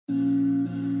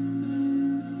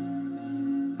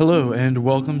Hello, and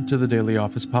welcome to the Daily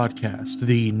Office Podcast,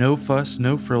 the No Fuss,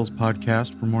 No Frills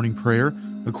podcast for morning prayer,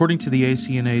 according to the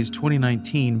ACNA's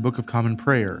 2019 Book of Common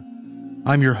Prayer.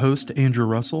 I'm your host, Andrew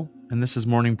Russell, and this is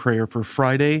morning prayer for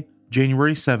Friday,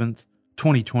 January 7th,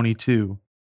 2022.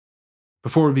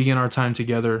 Before we begin our time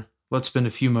together, let's spend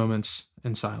a few moments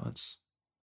in silence.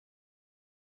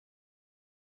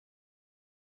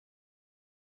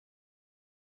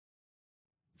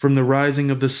 From the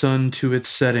rising of the sun to its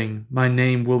setting, my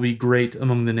name will be great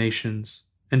among the nations,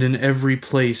 and in every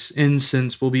place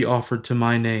incense will be offered to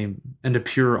my name, and a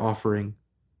pure offering.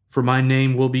 For my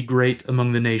name will be great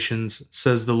among the nations,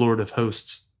 says the Lord of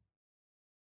hosts.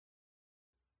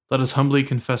 Let us humbly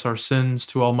confess our sins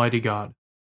to Almighty God.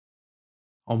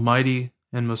 Almighty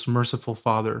and most merciful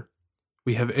Father,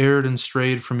 we have erred and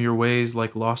strayed from your ways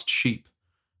like lost sheep.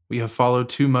 We have followed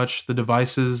too much the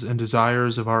devices and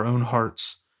desires of our own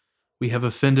hearts. We have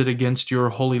offended against your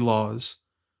holy laws.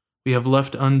 We have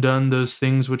left undone those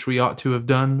things which we ought to have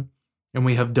done, and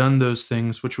we have done those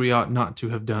things which we ought not to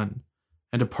have done.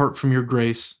 And apart from your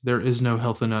grace, there is no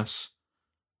health in us.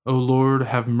 O Lord,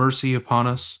 have mercy upon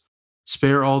us.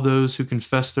 Spare all those who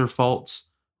confess their faults.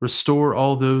 Restore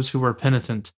all those who are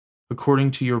penitent,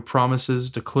 according to your promises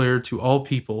declared to all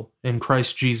people in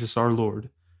Christ Jesus our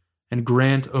Lord. And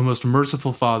grant, O most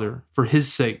merciful Father, for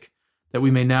his sake, that we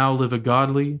may now live a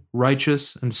godly,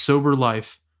 righteous, and sober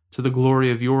life to the glory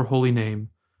of your holy name.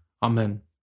 Amen.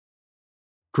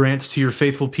 Grant to your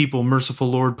faithful people,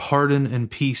 merciful Lord, pardon and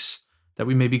peace, that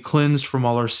we may be cleansed from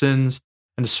all our sins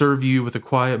and serve you with a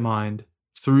quiet mind,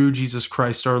 through Jesus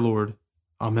Christ our Lord.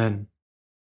 Amen.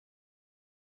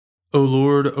 O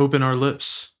Lord, open our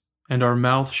lips, and our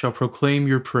mouth shall proclaim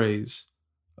your praise.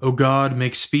 O God,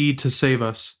 make speed to save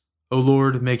us. O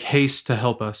Lord, make haste to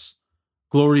help us.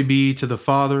 Glory be to the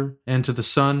Father, and to the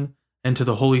Son, and to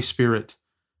the Holy Spirit,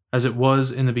 as it was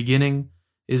in the beginning,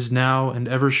 is now, and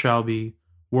ever shall be,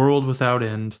 world without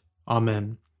end.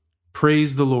 Amen.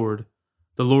 Praise the Lord.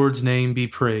 The Lord's name be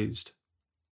praised.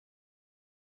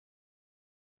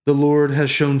 The Lord has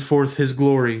shown forth his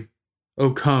glory.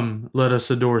 O come, let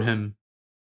us adore him.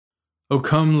 O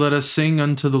come, let us sing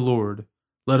unto the Lord.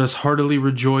 Let us heartily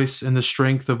rejoice in the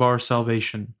strength of our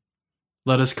salvation.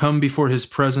 Let us come before his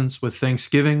presence with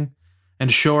thanksgiving,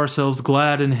 and show ourselves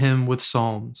glad in him with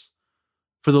psalms.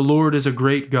 For the Lord is a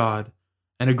great God,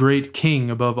 and a great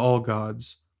King above all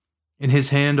gods. In his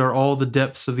hand are all the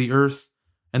depths of the earth,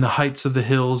 and the heights of the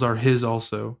hills are his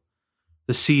also.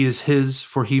 The sea is his,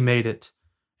 for he made it,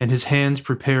 and his hands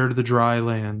prepared the dry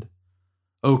land.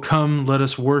 O come, let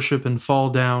us worship and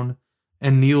fall down,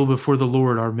 and kneel before the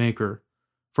Lord our Maker.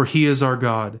 For he is our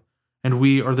God, and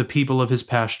we are the people of his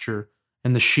pasture,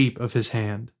 and the sheep of his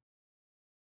hand.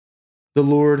 The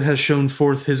Lord has shown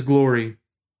forth his glory.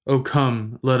 O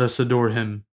come, let us adore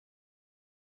him.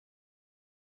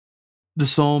 The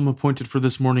psalm appointed for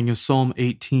this morning is Psalm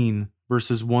 18,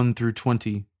 verses 1 through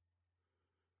 20.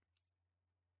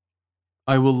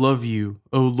 I will love you,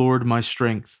 O Lord, my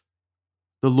strength.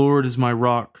 The Lord is my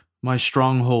rock, my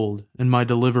stronghold, and my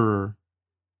deliverer,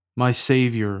 my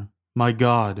Savior, my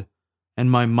God,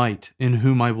 and my might, in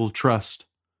whom I will trust.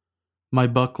 My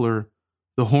buckler,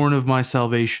 the horn of my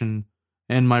salvation,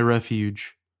 and my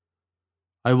refuge.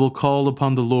 I will call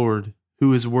upon the Lord,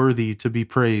 who is worthy to be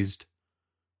praised.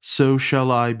 So shall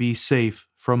I be safe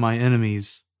from my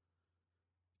enemies.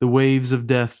 The waves of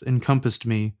death encompassed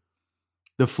me.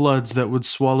 The floods that would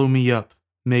swallow me up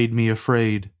made me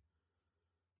afraid.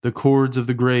 The cords of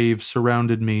the grave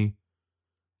surrounded me.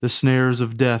 The snares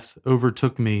of death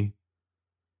overtook me.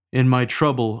 In my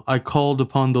trouble I called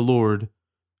upon the Lord,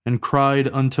 and cried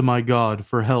unto my God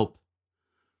for help.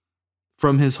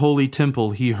 From his holy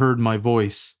temple he heard my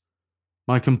voice.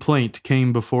 My complaint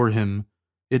came before him,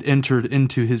 it entered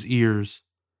into his ears.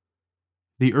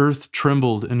 The earth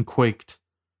trembled and quaked.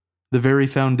 The very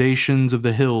foundations of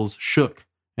the hills shook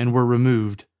and were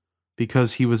removed,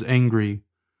 because he was angry.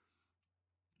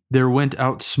 There went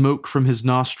out smoke from his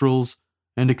nostrils,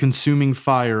 and a consuming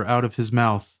fire out of his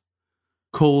mouth.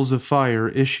 Coals of fire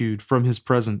issued from his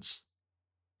presence.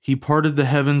 He parted the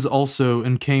heavens also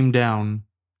and came down,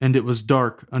 and it was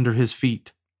dark under his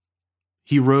feet.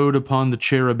 He rode upon the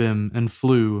cherubim and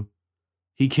flew.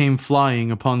 He came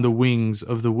flying upon the wings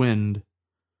of the wind.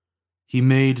 He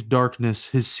made darkness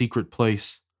his secret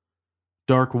place.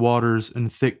 Dark waters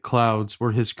and thick clouds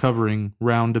were his covering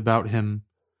round about him.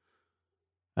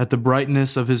 At the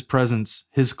brightness of his presence,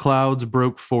 his clouds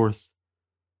broke forth,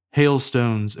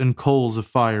 hailstones and coals of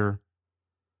fire.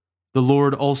 The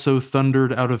Lord also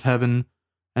thundered out of heaven,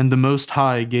 and the Most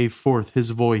High gave forth his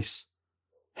voice,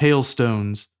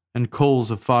 hailstones and coals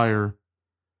of fire.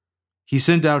 He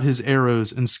sent out his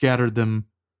arrows and scattered them.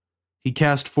 He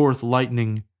cast forth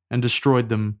lightning and destroyed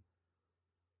them.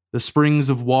 The springs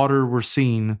of water were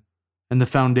seen, and the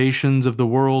foundations of the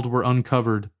world were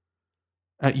uncovered.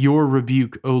 At your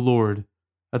rebuke, O Lord,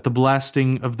 at the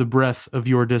blasting of the breath of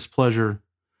your displeasure.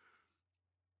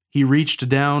 He reached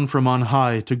down from on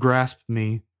high to grasp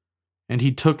me, and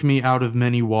he took me out of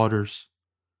many waters.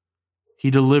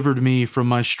 He delivered me from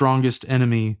my strongest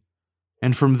enemy,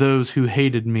 and from those who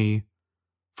hated me,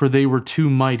 for they were too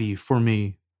mighty for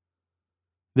me.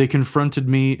 They confronted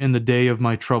me in the day of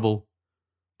my trouble,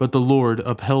 but the Lord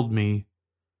upheld me.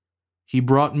 He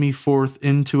brought me forth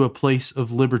into a place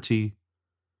of liberty.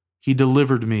 He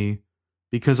delivered me,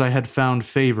 because I had found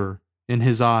favor in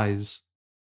his eyes.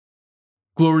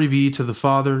 Glory be to the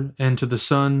Father, and to the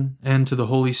Son, and to the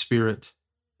Holy Spirit,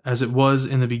 as it was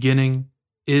in the beginning,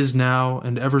 is now,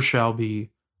 and ever shall be,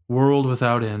 world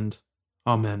without end.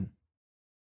 Amen.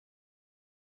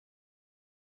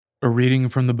 A reading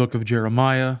from the book of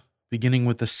Jeremiah, beginning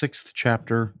with the 6th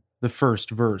chapter, the 1st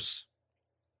verse.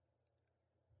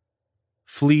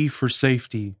 Flee for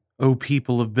safety, O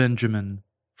people of Benjamin,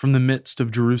 from the midst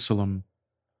of Jerusalem.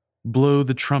 Blow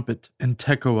the trumpet in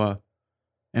Tekoa,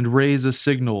 and raise a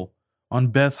signal on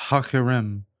Beth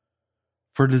Hacherem,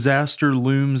 for disaster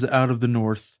looms out of the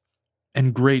north,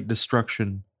 and great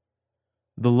destruction.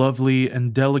 The lovely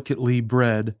and delicately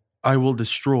bred I will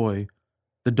destroy,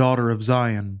 the daughter of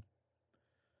Zion.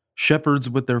 Shepherds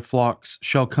with their flocks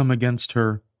shall come against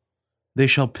her. They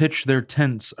shall pitch their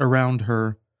tents around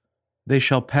her. They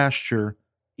shall pasture,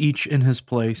 each in his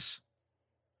place.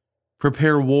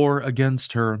 Prepare war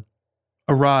against her.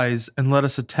 Arise and let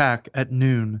us attack at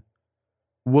noon.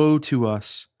 Woe to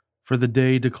us, for the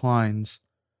day declines,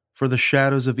 for the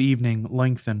shadows of evening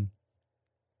lengthen.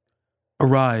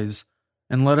 Arise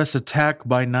and let us attack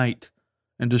by night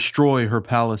and destroy her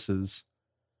palaces.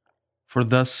 For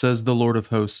thus says the Lord of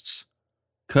hosts,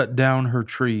 cut down her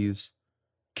trees,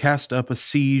 cast up a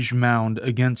siege mound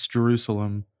against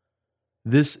Jerusalem.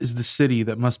 This is the city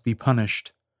that must be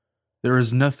punished. There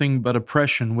is nothing but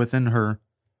oppression within her.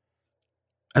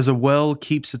 As a well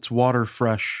keeps its water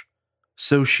fresh,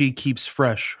 so she keeps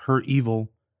fresh her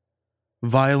evil.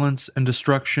 Violence and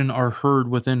destruction are heard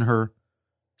within her.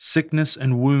 Sickness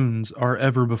and wounds are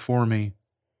ever before me.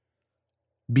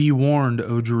 Be warned,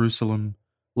 O Jerusalem,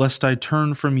 lest I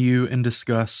turn from you in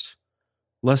disgust,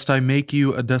 lest I make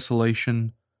you a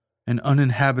desolation, an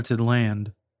uninhabited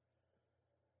land.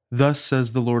 Thus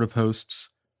says the Lord of hosts,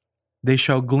 they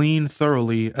shall glean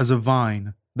thoroughly as a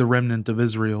vine, the remnant of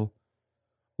Israel.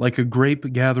 Like a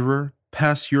grape gatherer,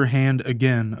 pass your hand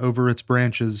again over its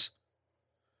branches.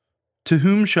 To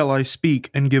whom shall I speak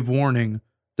and give warning,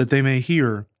 that they may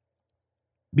hear?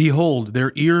 Behold,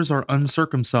 their ears are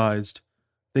uncircumcised,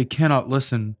 they cannot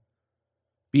listen.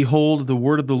 Behold, the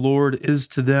word of the Lord is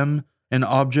to them an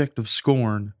object of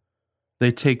scorn.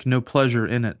 They take no pleasure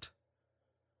in it.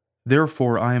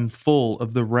 Therefore I am full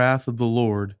of the wrath of the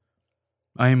Lord.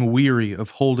 I am weary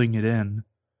of holding it in.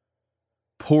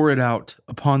 Pour it out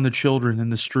upon the children in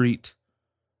the street,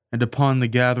 and upon the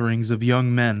gatherings of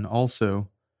young men also.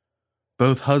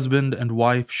 Both husband and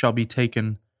wife shall be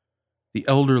taken, the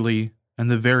elderly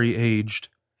and the very aged.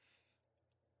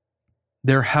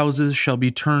 Their houses shall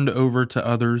be turned over to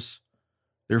others,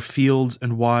 their fields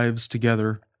and wives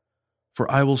together. For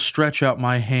I will stretch out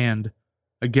my hand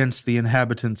against the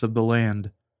inhabitants of the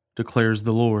land, declares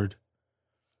the Lord.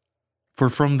 For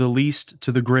from the least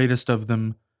to the greatest of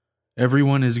them,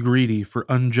 everyone is greedy for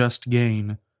unjust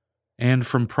gain, and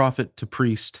from prophet to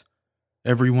priest,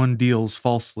 everyone deals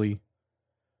falsely.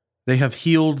 They have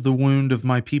healed the wound of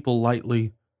my people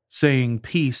lightly, saying,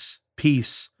 peace,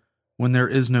 peace, when there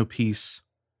is no peace.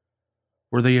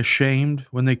 Were they ashamed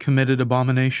when they committed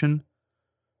abomination?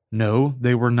 No,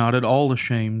 they were not at all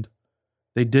ashamed.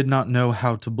 They did not know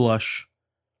how to blush.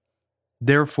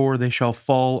 Therefore they shall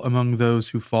fall among those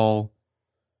who fall.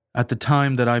 At the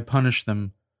time that I punish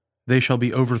them, they shall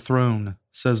be overthrown,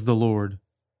 says the Lord.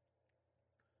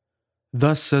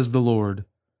 Thus says the Lord,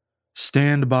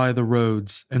 stand by the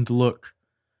roads and look,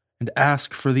 and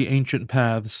ask for the ancient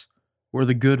paths, where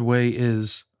the good way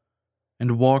is,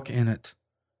 and walk in it,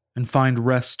 and find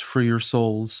rest for your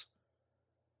souls.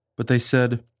 But they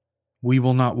said, we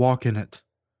will not walk in it.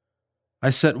 I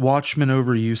set watchmen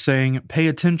over you, saying, pay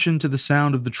attention to the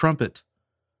sound of the trumpet.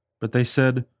 But they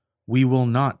said, we will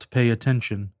not pay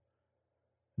attention.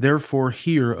 Therefore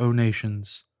hear, O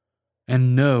nations,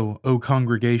 and know, O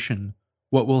congregation,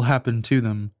 what will happen to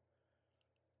them.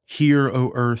 Hear,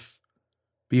 O earth,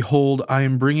 behold, I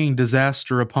am bringing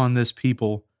disaster upon this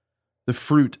people, the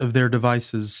fruit of their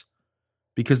devices.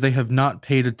 because they have not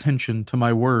paid attention to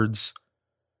my words,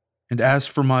 and as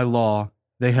for my law,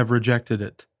 they have rejected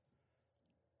it.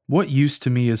 What use to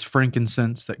me is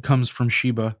frankincense that comes from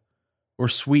Sheba, or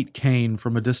sweet cane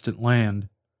from a distant land?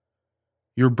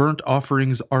 Your burnt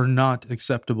offerings are not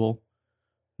acceptable,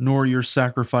 nor your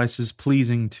sacrifices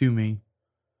pleasing to me.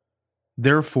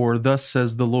 Therefore, thus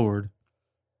says the Lord,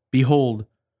 Behold,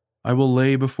 I will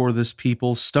lay before this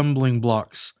people stumbling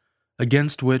blocks,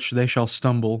 against which they shall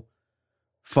stumble.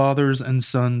 Fathers and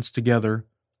sons together,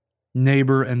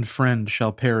 neighbor and friend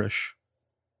shall perish.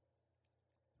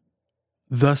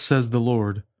 Thus says the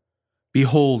Lord,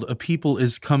 Behold, a people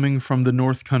is coming from the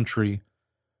north country.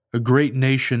 A great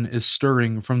nation is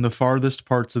stirring from the farthest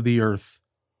parts of the earth.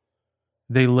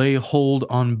 They lay hold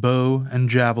on bow and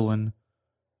javelin.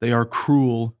 They are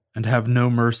cruel and have no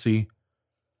mercy.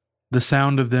 The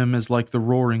sound of them is like the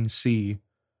roaring sea.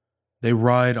 They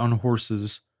ride on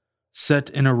horses, set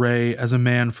in array as a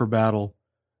man for battle,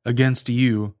 against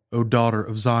you, O daughter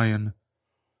of Zion.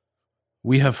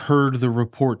 We have heard the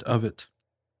report of it.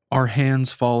 Our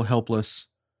hands fall helpless.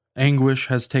 Anguish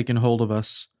has taken hold of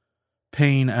us,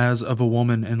 pain as of a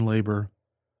woman in labor.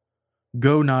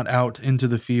 Go not out into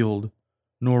the field,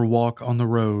 nor walk on the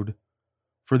road,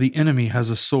 for the enemy has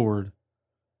a sword.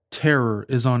 Terror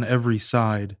is on every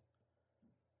side.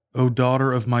 O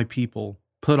daughter of my people,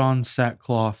 put on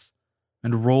sackcloth,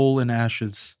 and roll in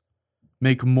ashes.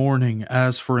 Make mourning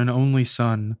as for an only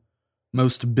son,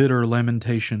 most bitter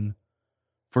lamentation,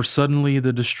 for suddenly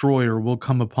the destroyer will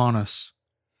come upon us.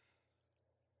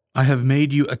 I have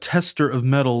made you a tester of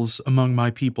metals among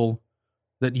my people,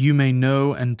 that you may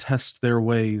know and test their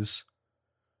ways.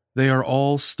 They are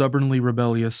all stubbornly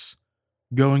rebellious,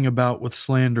 going about with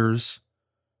slanders.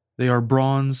 They are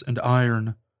bronze and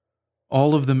iron.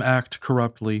 All of them act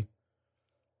corruptly.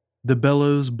 The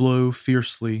bellows blow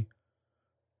fiercely.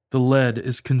 The lead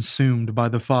is consumed by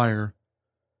the fire.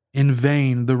 In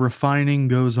vain the refining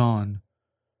goes on,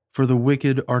 for the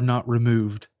wicked are not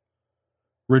removed.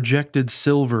 Rejected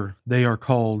silver they are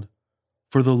called,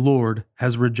 for the Lord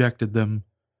has rejected them.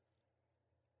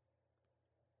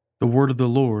 The word of the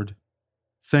Lord.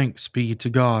 Thanks be to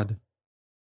God.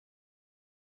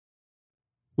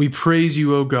 We praise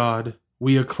you, O God.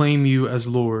 We acclaim you as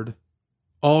Lord.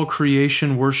 All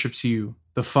creation worships you,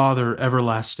 the Father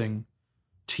everlasting.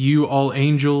 To you all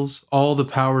angels, all the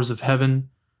powers of heaven,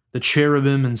 the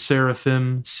cherubim and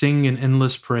seraphim sing in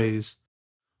endless praise.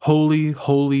 Holy,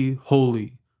 holy,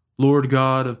 holy, Lord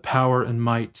God of power and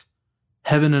might.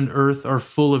 Heaven and earth are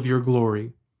full of your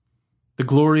glory. The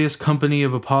glorious company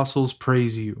of apostles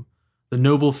praise you. The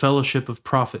noble fellowship of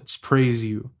prophets praise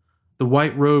you. The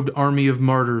white-robed army of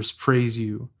martyrs praise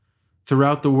you.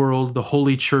 Throughout the world, the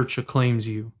Holy Church acclaims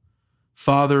you.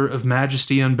 Father of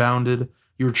majesty unbounded,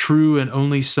 your true and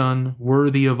only Son,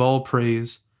 worthy of all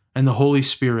praise, and the Holy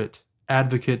Spirit,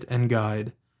 advocate and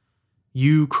guide.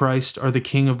 You, Christ, are the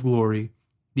King of glory,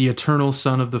 the eternal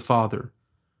Son of the Father.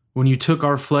 When you took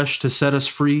our flesh to set us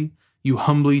free, you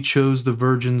humbly chose the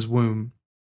Virgin's womb.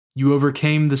 You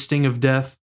overcame the sting of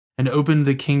death and opened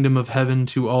the kingdom of heaven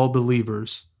to all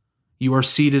believers. You are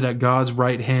seated at God's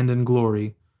right hand in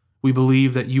glory. We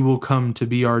believe that you will come to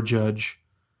be our judge.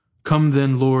 Come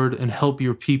then, Lord, and help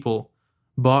your people,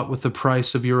 bought with the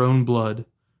price of your own blood,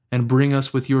 and bring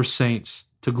us with your saints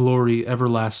to glory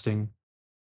everlasting.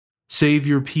 Save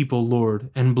your people,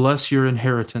 Lord, and bless your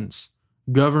inheritance.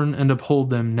 Govern and uphold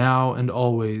them now and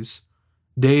always.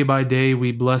 Day by day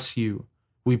we bless you.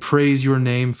 We praise your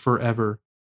name forever.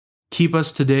 Keep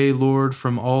us today, Lord,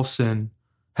 from all sin.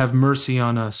 Have mercy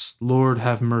on us, Lord,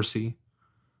 have mercy.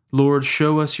 Lord,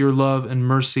 show us your love and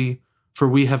mercy, for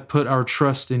we have put our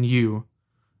trust in you.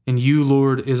 In you,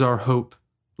 Lord, is our hope.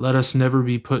 Let us never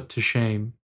be put to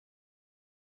shame.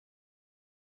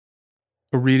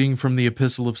 A reading from the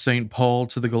Epistle of St. Paul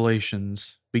to the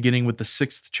Galatians, beginning with the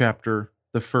 6th chapter,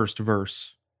 the 1st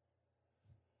verse.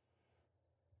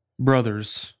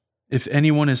 Brothers, if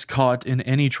anyone is caught in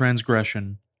any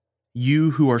transgression,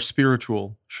 you who are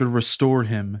spiritual should restore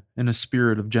him in a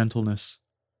spirit of gentleness.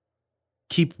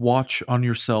 Keep watch on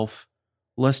yourself,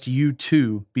 lest you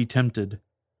too be tempted.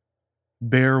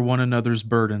 Bear one another's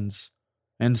burdens,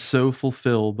 and so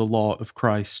fulfill the law of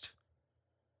Christ.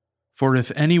 For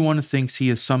if anyone thinks he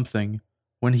is something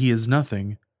when he is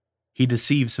nothing, he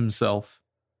deceives himself.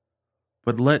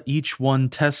 But let each one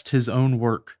test his own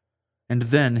work, and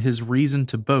then his reason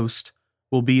to boast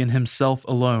will be in himself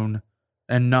alone,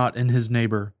 and not in his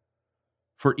neighbor,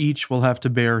 for each will have to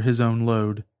bear his own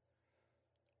load.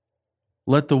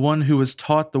 Let the one who is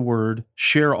taught the word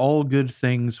share all good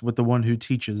things with the one who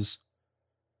teaches.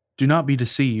 Do not be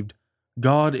deceived,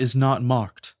 God is not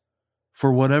mocked.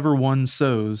 For whatever one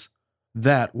sows,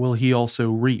 that will he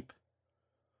also reap.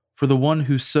 For the one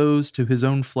who sows to his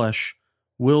own flesh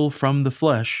will from the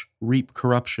flesh reap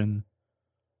corruption,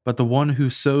 but the one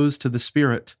who sows to the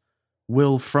Spirit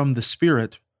will from the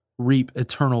Spirit reap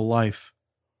eternal life.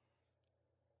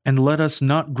 And let us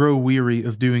not grow weary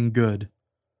of doing good,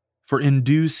 for in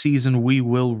due season we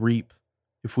will reap,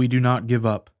 if we do not give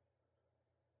up.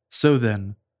 So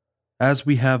then, as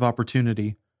we have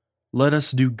opportunity, let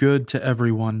us do good to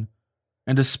everyone,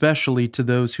 and especially to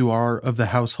those who are of the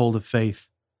household of faith.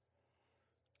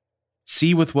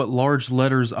 See with what large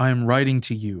letters I am writing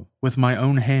to you with my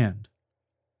own hand.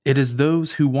 It is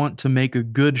those who want to make a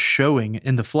good showing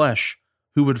in the flesh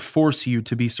who would force you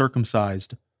to be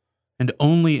circumcised, and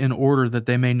only in order that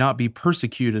they may not be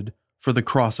persecuted for the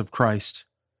cross of Christ.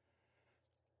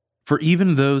 For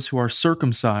even those who are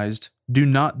circumcised do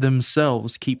not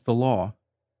themselves keep the law,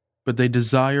 but they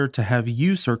desire to have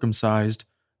you circumcised,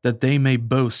 that they may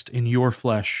boast in your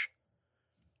flesh.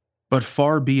 But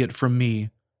far be it from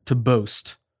me to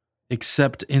boast,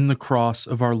 except in the cross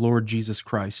of our Lord Jesus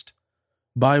Christ,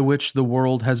 by which the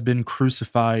world has been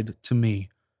crucified to me,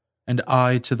 and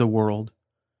I to the world.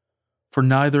 For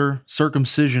neither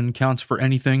circumcision counts for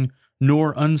anything,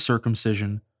 nor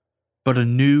uncircumcision, but a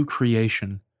new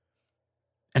creation.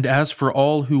 And as for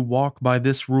all who walk by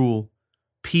this rule,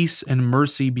 peace and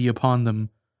mercy be upon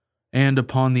them, and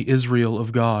upon the Israel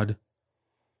of God.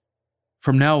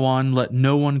 From now on, let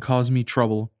no one cause me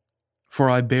trouble, for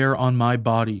I bear on my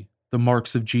body the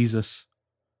marks of Jesus.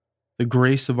 The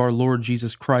grace of our Lord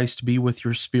Jesus Christ be with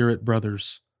your spirit,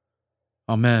 brothers.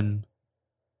 Amen.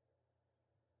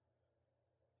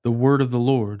 The word of the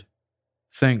Lord.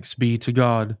 Thanks be to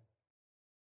God.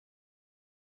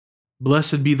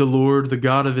 Blessed be the Lord, the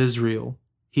God of Israel.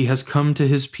 He has come to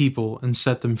his people and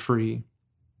set them free.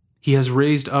 He has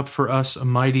raised up for us a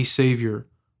mighty Savior,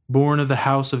 born of the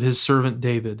house of his servant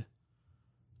David.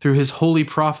 Through his holy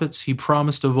prophets he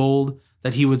promised of old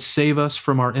that he would save us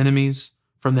from our enemies,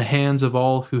 from the hands of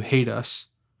all who hate us.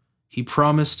 He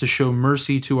promised to show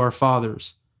mercy to our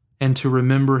fathers, and to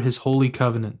remember his holy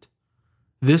covenant.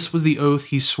 This was the oath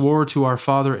he swore to our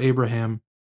father Abraham,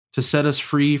 to set us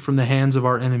free from the hands of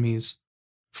our enemies,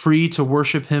 free to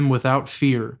worship him without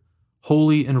fear,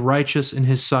 holy and righteous in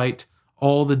his sight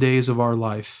all the days of our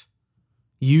life.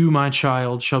 You, my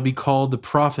child, shall be called the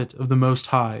prophet of the Most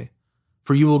High,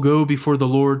 for you will go before the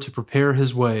Lord to prepare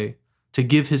his way, to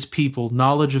give his people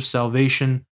knowledge of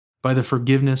salvation by the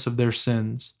forgiveness of their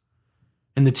sins.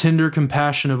 In the tender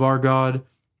compassion of our God,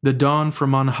 the dawn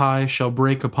from on high shall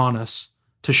break upon us,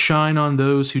 to shine on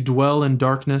those who dwell in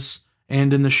darkness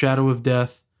and in the shadow of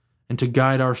death, and to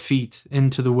guide our feet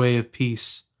into the way of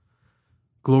peace.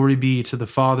 Glory be to the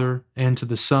Father, and to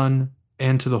the Son,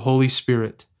 and to the Holy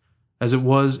Spirit, as it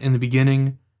was in the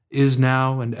beginning, is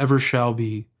now, and ever shall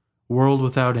be, world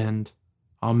without end.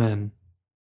 Amen.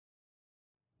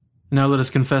 Now let us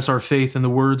confess our faith in the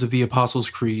words of the Apostles'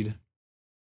 Creed.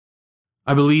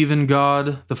 I believe in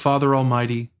God, the Father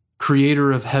Almighty,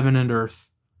 creator of heaven and earth.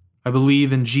 I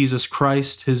believe in Jesus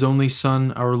Christ, his only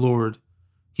Son, our Lord.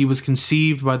 He was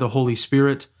conceived by the Holy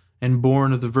Spirit and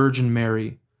born of the Virgin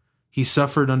Mary. He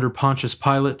suffered under Pontius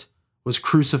Pilate, was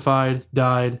crucified,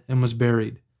 died, and was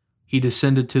buried. He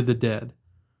descended to the dead.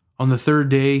 On the third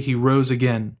day he rose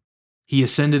again. He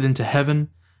ascended into heaven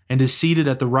and is seated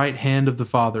at the right hand of the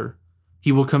Father.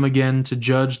 He will come again to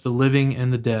judge the living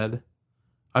and the dead.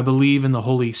 I believe in the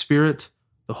Holy Spirit,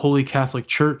 the Holy Catholic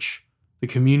Church, the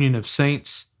communion of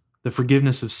saints, the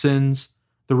forgiveness of sins,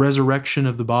 the resurrection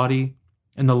of the body,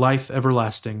 and the life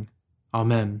everlasting.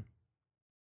 Amen.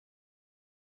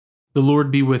 The Lord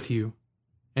be with you,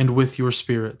 and with your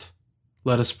spirit.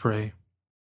 Let us pray.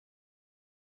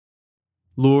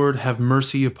 Lord, have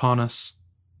mercy upon us.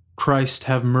 Christ,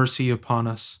 have mercy upon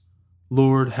us.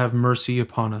 Lord, have mercy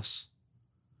upon us.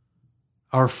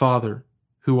 Our Father,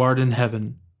 who art in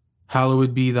heaven,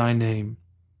 hallowed be thy name.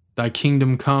 Thy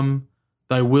kingdom come,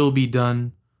 thy will be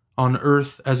done, on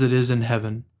earth as it is in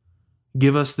heaven.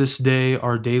 Give us this day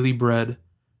our daily bread,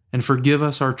 and forgive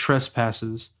us our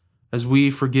trespasses, as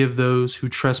we forgive those who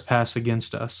trespass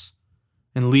against us.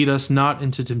 And lead us not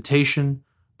into temptation,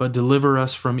 but deliver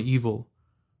us from evil.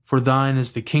 For thine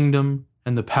is the kingdom,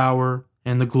 and the power,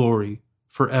 and the glory,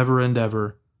 forever and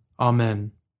ever.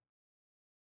 Amen.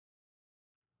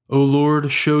 O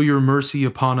Lord, show your mercy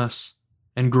upon us,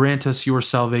 and grant us your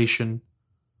salvation.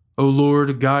 O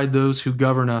Lord, guide those who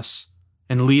govern us,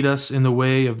 and lead us in the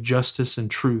way of justice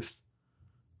and truth.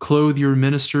 Clothe your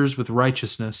ministers with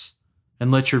righteousness,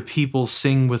 and let your people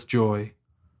sing with joy.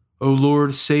 O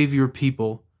Lord, save your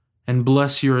people, and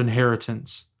bless your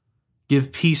inheritance.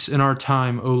 Give peace in our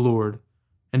time, O Lord,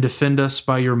 and defend us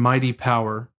by your mighty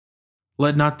power.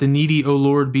 Let not the needy, O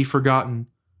Lord, be forgotten,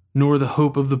 nor the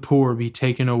hope of the poor be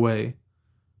taken away.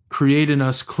 Create in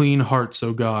us clean hearts,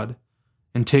 O God,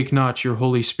 and take not your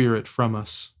Holy Spirit from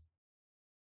us.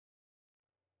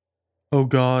 O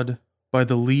God, by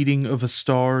the leading of a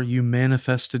star you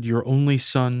manifested your only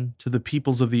Son to the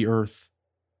peoples of the earth.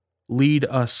 Lead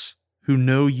us, who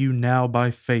know you now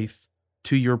by faith,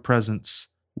 to your presence,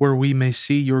 where we may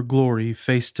see your glory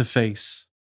face to face.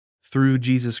 Through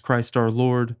Jesus Christ our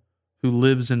Lord, who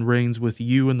lives and reigns with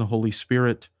you in the Holy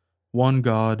Spirit, one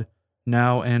God,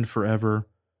 now and forever.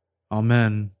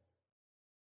 Amen.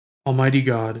 Almighty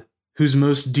God, whose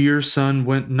most dear Son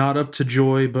went not up to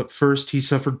joy, but first he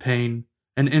suffered pain,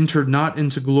 and entered not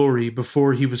into glory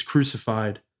before he was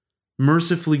crucified,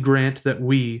 mercifully grant that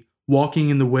we, walking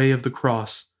in the way of the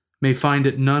cross, may find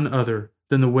it none other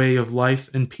than the way of life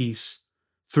and peace.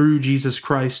 Through Jesus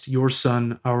Christ, your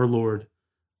Son, our Lord.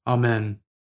 Amen.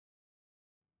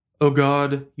 O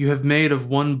God, you have made of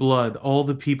one blood all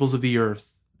the peoples of the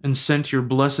earth, and sent your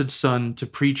blessed Son to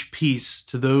preach peace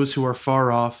to those who are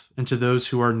far off and to those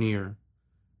who are near.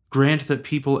 Grant that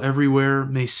people everywhere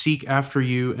may seek after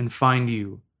you and find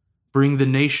you. Bring the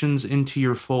nations into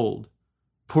your fold.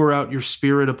 Pour out your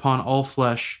Spirit upon all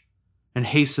flesh, and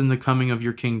hasten the coming of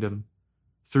your kingdom.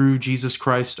 Through Jesus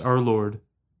Christ our Lord.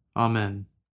 Amen.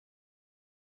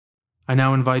 I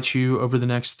now invite you over the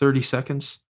next 30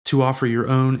 seconds to offer your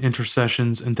own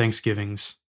intercessions and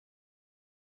thanksgivings.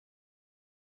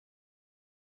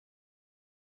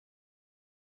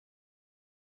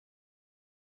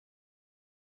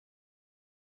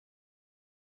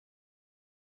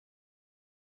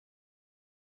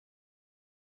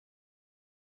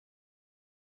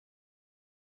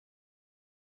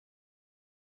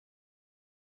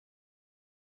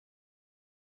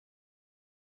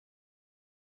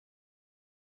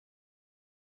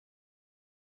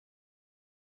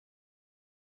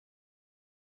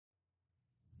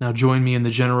 Now join me in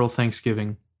the general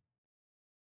thanksgiving.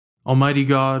 Almighty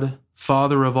God,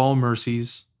 Father of all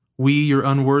mercies, we, your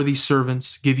unworthy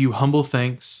servants, give you humble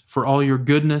thanks for all your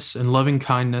goodness and loving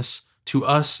kindness to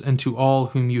us and to all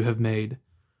whom you have made.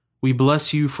 We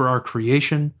bless you for our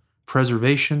creation,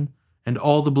 preservation, and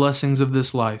all the blessings of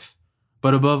this life,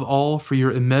 but above all for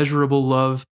your immeasurable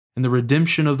love and the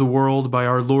redemption of the world by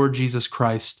our Lord Jesus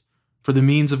Christ, for the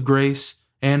means of grace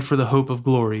and for the hope of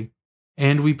glory.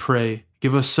 And we pray,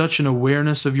 give us such an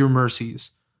awareness of your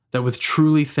mercies, that with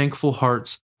truly thankful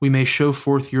hearts we may show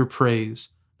forth your praise,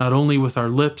 not only with our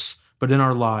lips, but in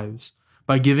our lives,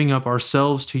 by giving up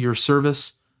ourselves to your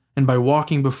service, and by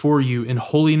walking before you in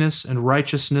holiness and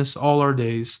righteousness all our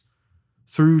days.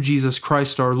 Through Jesus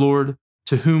Christ our Lord,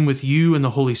 to whom with you and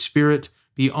the Holy Spirit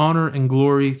be honor and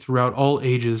glory throughout all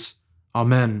ages.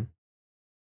 Amen.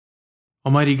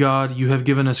 Almighty God, you have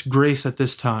given us grace at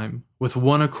this time, with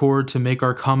one accord to make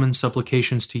our common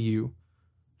supplications to you.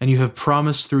 And you have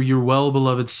promised through your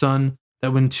well-beloved Son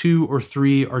that when 2 or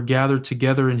 3 are gathered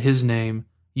together in his name,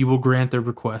 you will grant their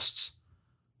requests.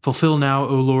 Fulfill now,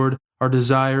 O Lord, our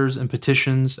desires and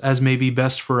petitions as may be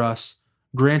best for us,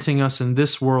 granting us in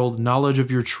this world knowledge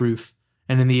of your truth,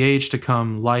 and in the age to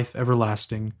come life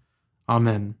everlasting.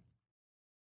 Amen.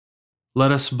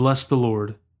 Let us bless the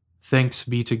Lord. Thanks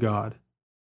be to God.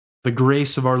 The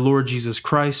grace of our Lord Jesus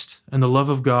Christ, and the love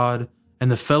of God,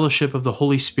 and the fellowship of the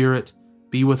Holy Spirit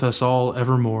be with us all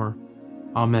evermore.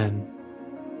 Amen.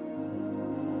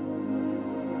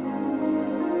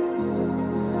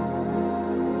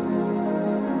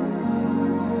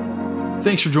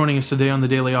 Thanks for joining us today on the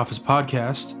Daily Office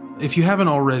Podcast. If you haven't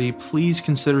already, please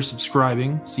consider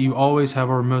subscribing so you always have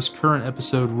our most current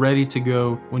episode ready to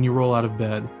go when you roll out of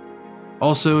bed.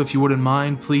 Also, if you wouldn't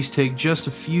mind, please take just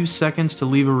a few seconds to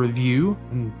leave a review,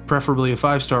 and preferably a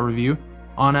 5-star review,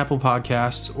 on Apple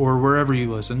Podcasts or wherever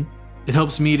you listen. It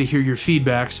helps me to hear your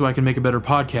feedback so I can make a better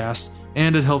podcast,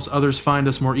 and it helps others find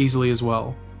us more easily as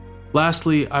well.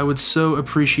 Lastly, I would so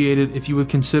appreciate it if you would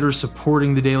consider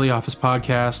supporting the Daily Office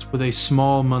Podcast with a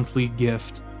small monthly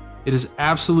gift. It is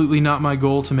absolutely not my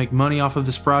goal to make money off of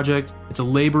this project. It's a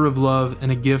labor of love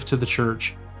and a gift to the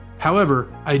church.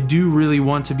 However, I do really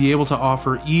want to be able to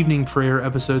offer evening prayer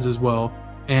episodes as well,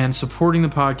 and supporting the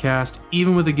podcast,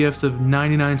 even with a gift of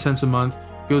 99 cents a month,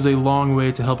 goes a long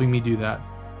way to helping me do that.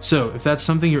 So, if that's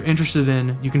something you're interested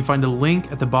in, you can find a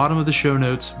link at the bottom of the show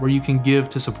notes where you can give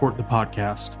to support the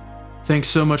podcast. Thanks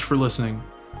so much for listening.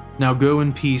 Now go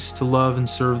in peace to love and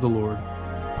serve the Lord.